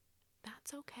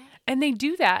 That's okay. And they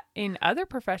do that in other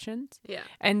professions. Yeah.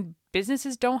 And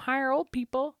businesses don't hire old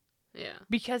people. Yeah.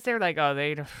 Because they're like, oh,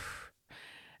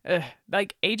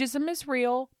 like, ageism is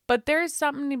real, but there's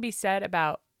something to be said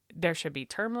about there should be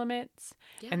term limits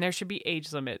and there should be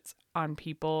age limits on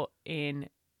people in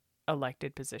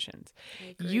elected positions.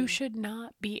 You should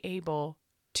not be able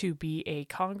to be a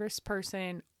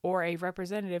congressperson or a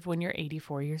representative when you're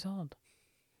 84 years old.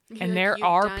 And there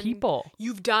are people.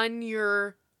 You've done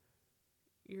your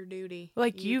duty.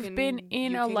 Like, you've been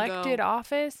in elected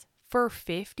office for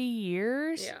 50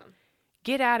 years. Yeah.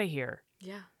 Get out of here.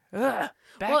 Yeah. Ugh.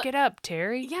 Back it up,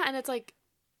 Terry. Yeah, and it's like,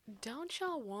 don't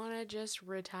y'all want to just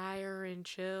retire and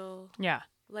chill? Yeah.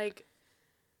 Like,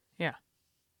 yeah.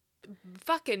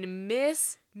 Fucking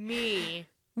miss me.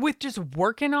 With just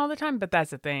working all the time, but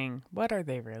that's the thing. What are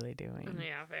they really doing?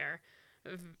 Yeah,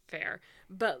 fair.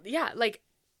 But yeah, like,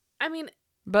 I mean,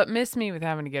 but miss me with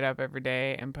having to get up every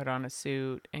day and put on a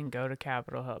suit and go to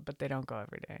Capitol Hill, but they don't go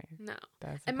every day. No.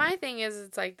 And my thing is,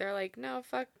 it's like, they're like, no,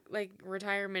 fuck, like,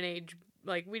 retirement age,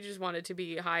 like, we just want it to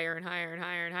be higher and higher and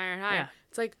higher and higher and higher. Yeah.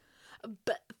 It's like,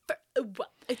 but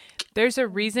there's a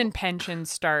reason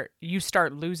pensions you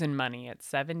start losing money at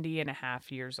 70 and a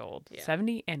half years old. Yeah.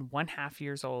 70 and 1/2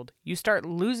 years old. You start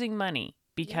losing money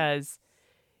because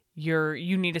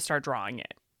you need to start drawing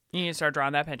it. You need to start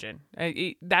drawing that pension.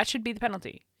 That should be the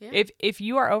penalty. Yeah. If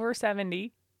you are over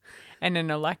 70 and an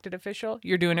elected official,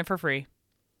 you're doing it for free.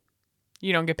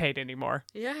 You don't get paid anymore.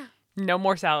 Yeah. No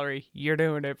more salary. You're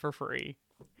doing it for free.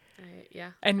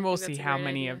 Yeah. And we'll see how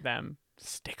many of them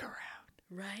stick around.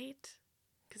 Right?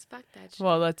 Because fuck that shit.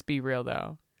 Well, let's be real,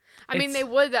 though. I mean, they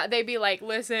would. They'd be like,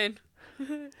 listen,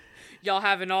 y'all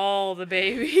having all the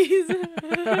babies.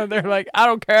 They're like, I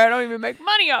don't care. I don't even make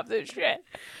money off this shit.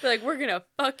 They're like, we're going to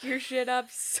fuck your shit up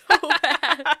so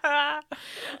bad.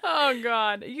 Oh,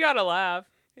 God. You got to laugh.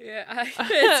 Yeah.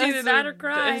 It's either that or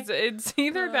cry. It's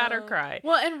either that or cry.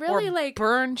 Well, and really, or like,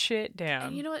 burn shit down.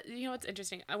 And you know what's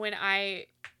interesting? When I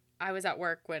was at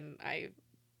work when I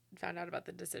found out about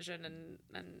the decision,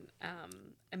 and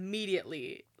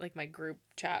immediately, like, my group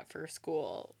chat for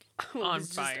school was On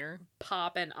just fire.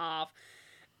 popping off.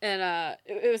 And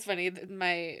it was funny.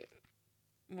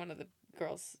 One of the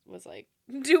girls was like,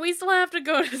 "Do we still have to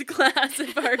go to class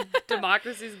if our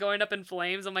democracy's going up in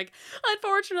flames?" I'm like,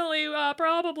 "Unfortunately,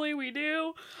 probably we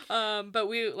do." But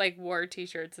we like wore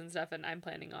t-shirts and stuff, and I'm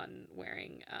planning on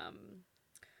wearing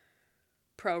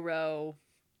pro-ro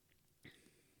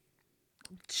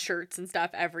shirts and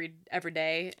stuff every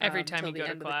day. Every time you go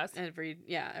to class?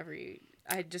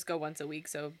 I just go once a week,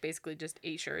 so basically just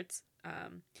 8 shirts.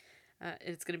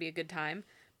 It's going to be a good time.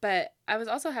 But I was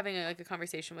also having a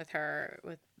conversation with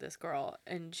this girl,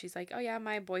 and she's like, "Oh yeah,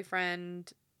 my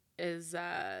boyfriend is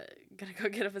going to go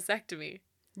get a vasectomy."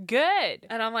 Good.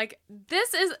 And I'm like,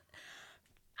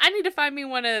 I need to find me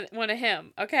one of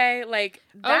him, okay? Like,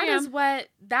 that is what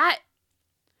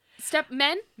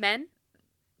men,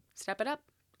 step it up.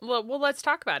 Well, let's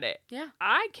talk about it. Yeah.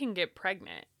 I can get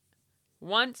pregnant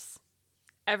once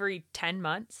every 10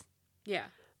 months. Yeah.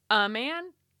 A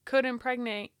man could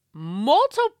impregnate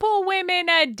multiple women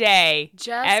a day,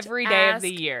 Just every day of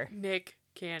the year. Nick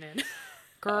Cannon.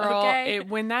 Girl, Okay.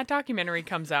 when that documentary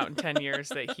comes out in 10 years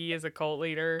that he is a cult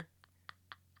leader,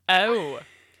 oh,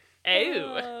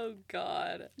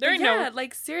 God. There ain't yeah, no-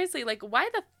 like, seriously, like, why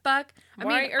the fuck?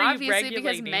 Why mean, are you obviously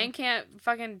because regulating? men can't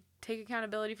fucking take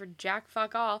accountability for jack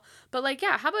fuck all. But, like,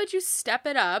 yeah, how about you step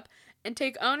it up and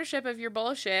take ownership of your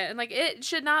bullshit? And, like, it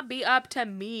should not be up to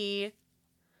me.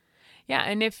 Yeah,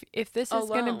 and if this is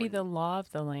going to be Alone. the law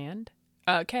of the land,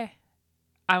 okay,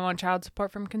 I want child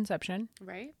support from conception,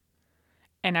 Right?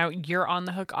 and you're on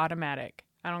the hook automatic.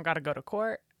 I don't got to go to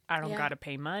court. I don't Yeah. got to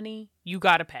pay money. You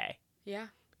got to pay. Yeah.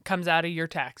 Comes out of your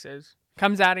taxes.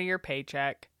 Comes out of your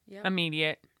paycheck. Yep.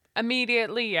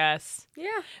 Immediately, yes.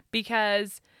 Yeah.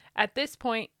 Because at this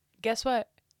point, guess what?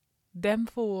 Them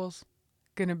fools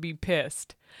gonna be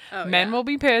pissed. Oh, Men yeah. will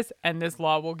be pissed, and this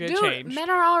law will get Dude, changed. men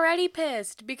are already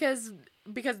pissed because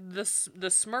the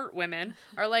smart women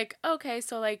are like, okay,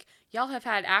 so, like, y'all have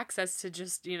had access to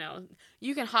just, you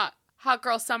can hot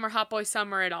girl summer, hot boy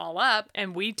summer it all up.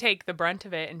 And we take the brunt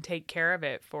of it and take care of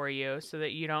it for you so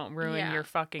that you don't ruin Yeah. your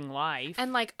fucking life.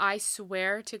 And, like, I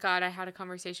swear to God, I had a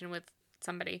conversation with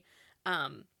somebody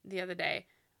the other day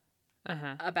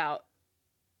Uh-huh. about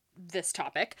this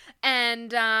topic,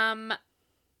 and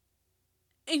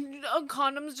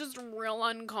condoms just real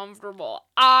uncomfortable.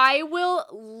 I will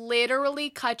literally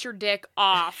cut your dick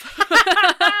off.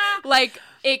 Like,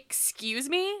 excuse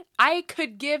me? I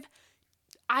could give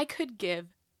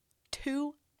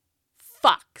 2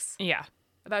 fucks Yeah.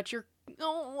 about your,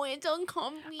 oh, it's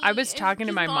uncomfortable. I was talking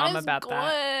to my mom about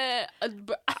that.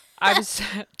 I was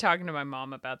talking to my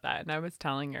mom about that, and I was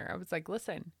telling her, I was like,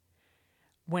 listen,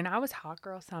 when I was hot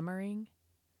girl summering,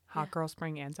 girl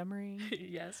spring and summering,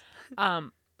 Yes.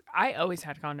 I always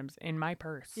had condoms in my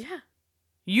purse. Yeah.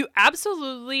 You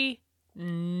absolutely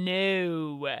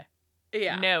no.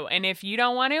 Yeah. No. And if you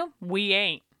don't want to, we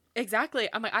ain't. Exactly.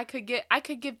 I'm like, I could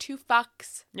give 2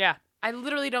 fucks. Yeah. I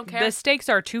literally don't care. The stakes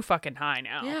are too fucking high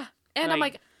now. Yeah. And I'm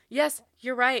like, yes,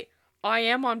 you're right. I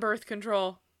am on birth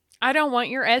control. I don't want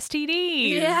your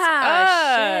STDs.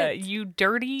 Yeah, shit. You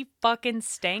dirty fucking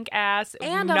stank ass,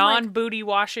 And I'm non-booty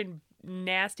washing,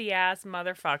 nasty ass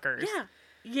motherfuckers. Yeah.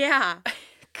 Yeah.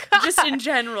 God. Just in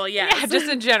general, yes. Yeah, just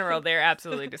in general, they're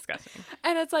absolutely disgusting.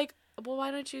 And it's like, well,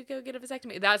 why don't you go get a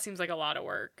vasectomy? That seems like a lot of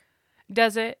work.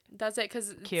 Does it? Does it?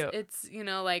 Because Cute. it's,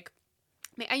 like,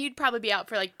 you'd probably be out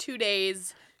for like 2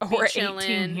 days. Or be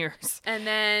 18 years. And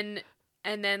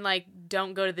then like,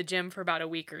 don't go to the gym for about a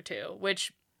week or 2,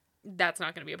 which that's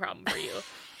not going to be a problem for you.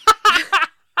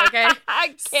 Okay?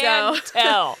 I can't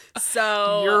tell.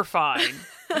 So You're fine.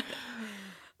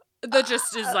 that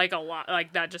just is like a lot.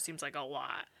 Like, that just seems like a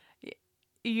lot.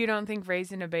 You don't think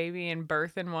raising a baby and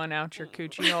birthing one out your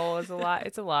coochie hole is a lot?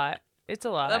 It's a lot. It's a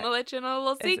lot. I'm gonna let you know a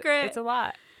little secret. It's a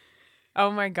lot.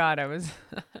 Oh my God, I was...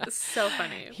 So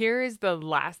funny. Here is the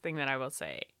last thing that I will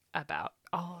say about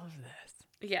all of this.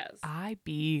 Yes. I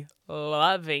be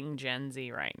loving Gen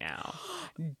Z right now.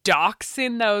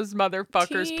 Doxing those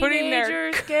motherfuckers, putting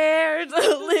their scared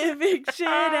the living shit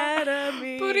out of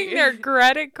me. putting their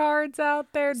credit cards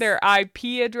out there, their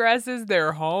IP addresses,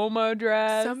 their home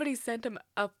address. Somebody sent him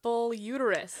a full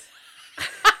uterus.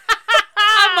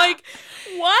 I'm like,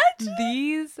 what?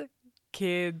 These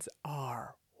kids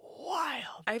are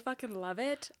wild. I fucking love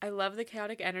it. I love the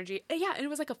chaotic energy. Yeah, and it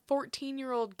was like a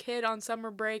 14-year-old kid on summer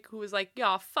break who was like,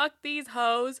 "Yeah, fuck these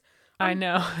hoes. I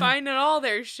know. Finding all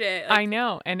their shit." Like, I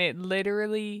know. And it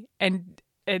literally and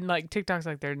like TikTok's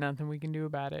like, there's nothing we can do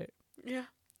about it. yeah.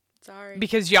 Sorry.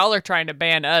 Because y'all are trying to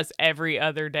ban us every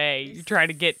other day. You're trying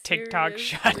to get TikTok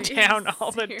shut down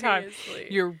all the time.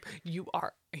 You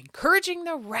are encouraging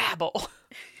the rabble.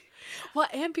 Well,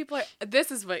 and people are,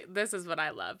 this is what I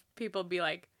love. People be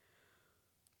like,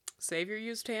 save your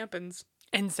used tampons.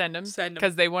 And send them.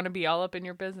 Because they want to be all up in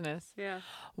your business. Yeah.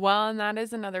 Well, and that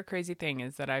is another crazy thing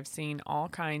is that I've seen all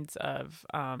kinds of,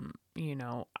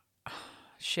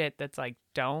 shit that's like,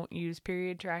 don't use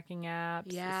period tracking apps.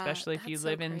 Yeah, especially if you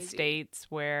live in states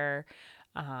where,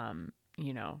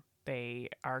 they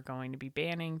are going to be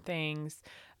banning things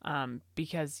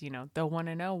because, they'll want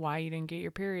to know why you didn't get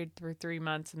your period for 3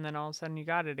 months and then all of a sudden you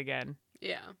got it again.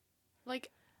 Yeah. Like,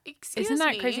 excuse me. Isn't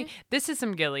that crazy? This is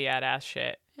some Gilead ass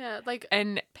shit. Yeah, like,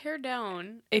 and pare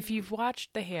down. If you've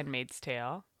watched The Handmaid's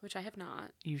Tale, which I have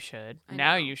not, you should.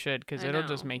 Now you should, because it'll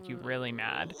just make you really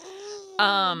mad.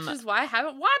 Which is why I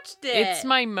haven't watched it. It's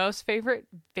my most favorite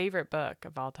book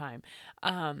of all time.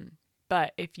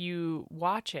 But if you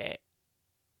watch it,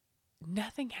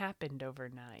 nothing happened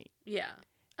overnight. Yeah.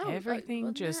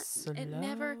 Everything just slow.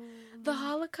 The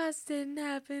Holocaust didn't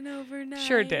happen overnight.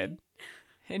 Sure did.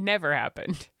 It never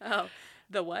happened. Oh,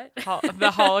 the what?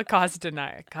 The Holocaust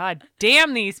denier. God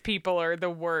damn, these people are the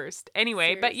worst.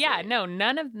 Anyway, seriously. But yeah, no,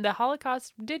 none of the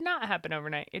Holocaust did not happen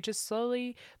overnight. It just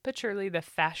slowly but surely the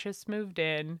fascists moved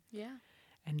in. Yeah.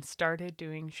 And started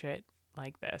doing shit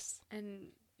like this. And,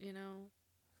 it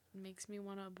makes me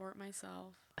want to abort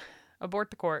myself.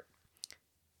 Abort the court.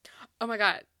 Oh my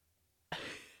God.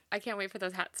 I can't wait for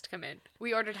those hats to come in.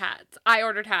 We ordered hats. I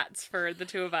ordered hats for the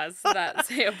two of us that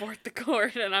say abort the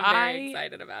court, and I'm very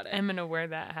excited about it. I'm going to wear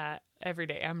that hat every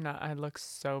day. I'm not. I look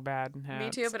so bad in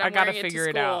hats. Me too, but I gotta figure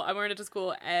it out. I'm wearing it to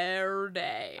school every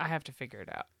day. I have to figure it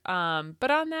out.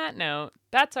 But on that note,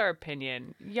 that's our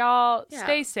opinion. Y'all,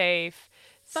 stay safe.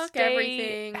 Fuck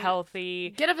everything.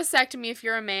 Healthy. Get a vasectomy if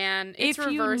you're a man. It's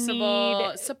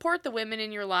reversible. Support the women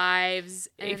in your lives.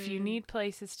 If you need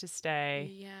places to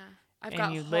stay. Yeah.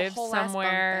 And you live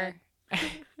somewhere. You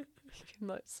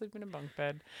can sleep in a bunk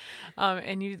bed.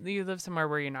 And you live somewhere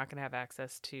where you're not going to have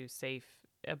access to safe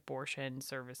abortion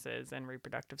services and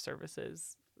reproductive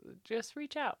services. Just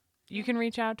reach out. You can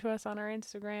reach out to us on our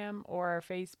Instagram or our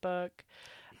Facebook.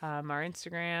 Our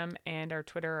Instagram and our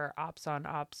Twitter are Ops on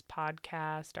Ops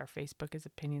Podcast. Our Facebook is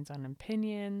Opinions on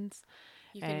Opinions.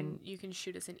 You can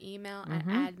shoot us an email at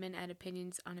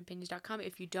admin@opinionsonopinions.com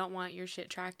if you don't want your shit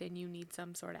tracked and you need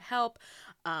some sort of help.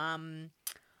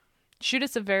 Shoot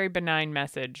us a very benign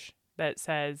message that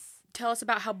says... Tell us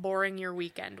about how boring your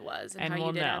weekend was and how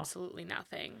you did absolutely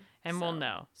nothing. And we'll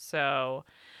know. So,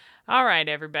 all right,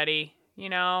 everybody.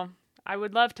 I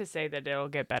would love to say that it'll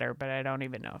get better, but I don't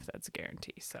even know if that's a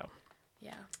guarantee. So,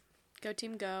 yeah. Go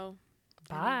team go.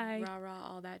 Bye. Rah, rah,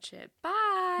 all that shit.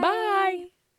 Bye. Bye.